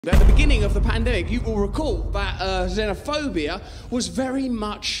At the beginning of the pandemic, you will recall that xenophobia was very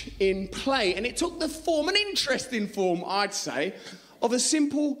much in play, and it took the form, an interesting form, I'd say, of a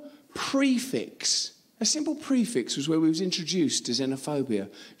simple prefix. A simple prefix was where we was introduced to xenophobia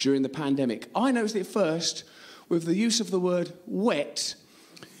during the pandemic. I noticed it first with the use of the word wet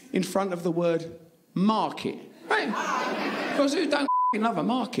in front of the word market. Right? Because who don't love a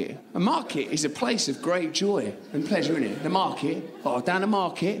market? A market is a place of great joy and pleasure, isn't it? The market. Oh, down the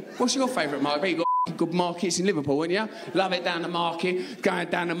market. What's your favourite market? You've got good markets in Liverpool, haven't you? Love it down the market. Going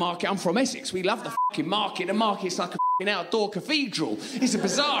down the market. I'm from Essex. We love the fucking market. The market's like an outdoor cathedral. It's a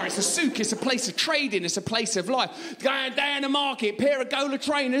bazaar. It's a souk. It's a place of trading. It's a place of life. Going down the market. Pair of Gola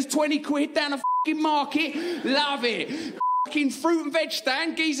trainers. 20 quid down the fucking market. Love it. Fucking fruit and veg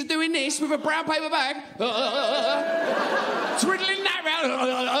stand, geezer doing this with a brown paper bag. Twiddling that round.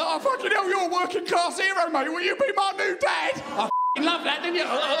 Oh, fucking hell, you're a working class hero, mate. Will you be my new dad? I fucking love that, didn't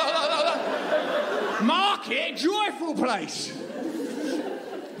you? Market, joyful place.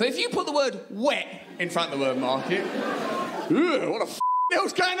 But if you put the word wet in front of the word market, what the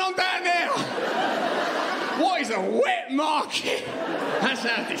hell's going on down there? What is a wet market? That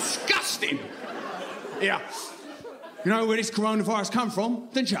sounds disgusting. Yeah. You know where this coronavirus come from,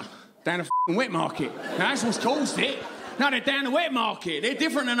 didn't you? Down the f***ing wet market. Now, that's what's caused it. No, they're down the wet market. They're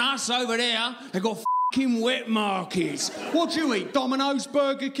different than us over there. They've got f***ing wet markets. What do you eat? Domino's,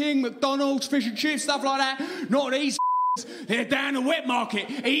 Burger King, McDonald's, fish and chips, stuff like that? Not these f***ers. They're down the wet market,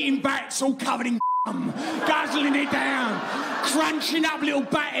 eating bats all covered in guzzling it down, crunching up little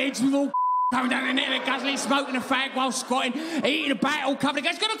bat heads with all coming down the neck, guzzling, smoking a fag while squatting, eating a bat all covered in...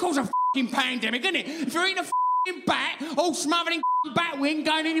 It's going to cause a f***ing pandemic, isn't it? If you're eating a bat, all smothered in bat wing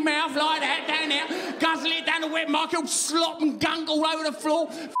going in your mouth like that, down there, guzzling it down the wet market, all slop and gunk all over the floor,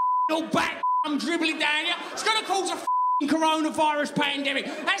 all bat dribbling down here. It's going to cause a coronavirus pandemic.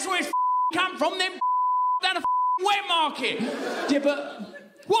 That's where it's come from, them down the wet market. Yeah, but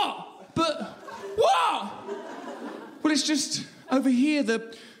what? What? Well, it's just over here,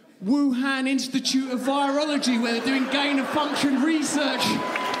 the Wuhan Institute of Virology, where they're doing gain-of-function research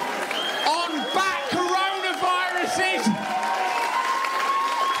on bat coronaviruses,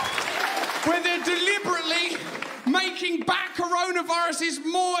 where they're deliberately making bat coronaviruses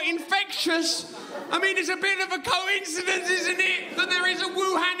more infectious. I mean, it's a bit of a coincidence, isn't it, that there is a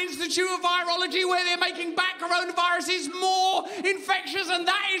Wuhan Institute of Virology where they're making bat coronaviruses more infectious, and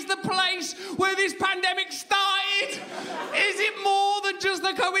that is the place where this pandemic started? Is it more than just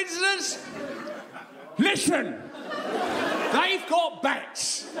a coincidence? Listen, they've got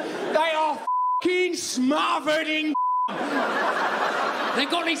bats. They are f***ing smothered in. They've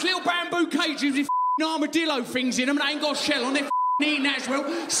got these little bamboo cages with armadillo things in them, and they ain't got a shell on. They're eating that as well.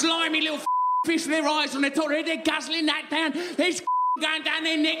 Slimy little fish with their eyes on their top. They're guzzling that down. There's going down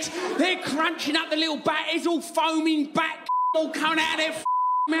their necks. They're crunching up the little bat. It's all foaming back, all coming out of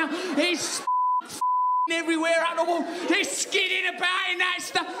their mouth. There's everywhere up the wall. They're skidding about in that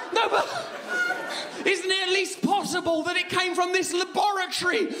stuff. No, but isn't it at least possible that it came from this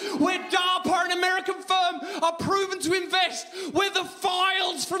laboratory where DARPA, an American firm, are proven to invest, where the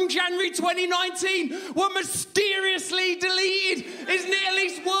files from January 2019 were mysteriously deleted? Isn't it at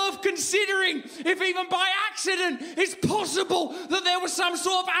least worth considering, if even by accident, it's possible that there was some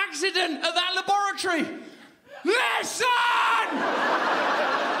sort of accident at that laboratory? Listen!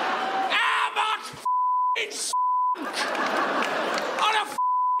 How much on a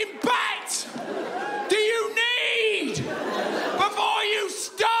f***ing bat do you need before you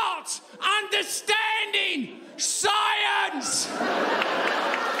start understanding science?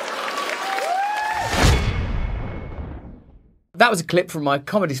 That was a clip from my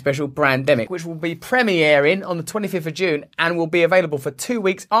comedy special, Brandemic, which will be premiering on the 25th of June and will be available for 2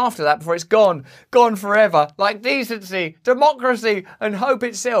 weeks after that before it's gone forever. Like decency, democracy, and hope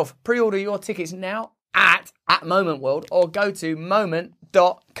itself. Pre-order your tickets now at Moment World, or go to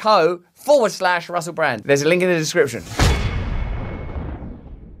moment.co/Russell Brand. There's a link in the description.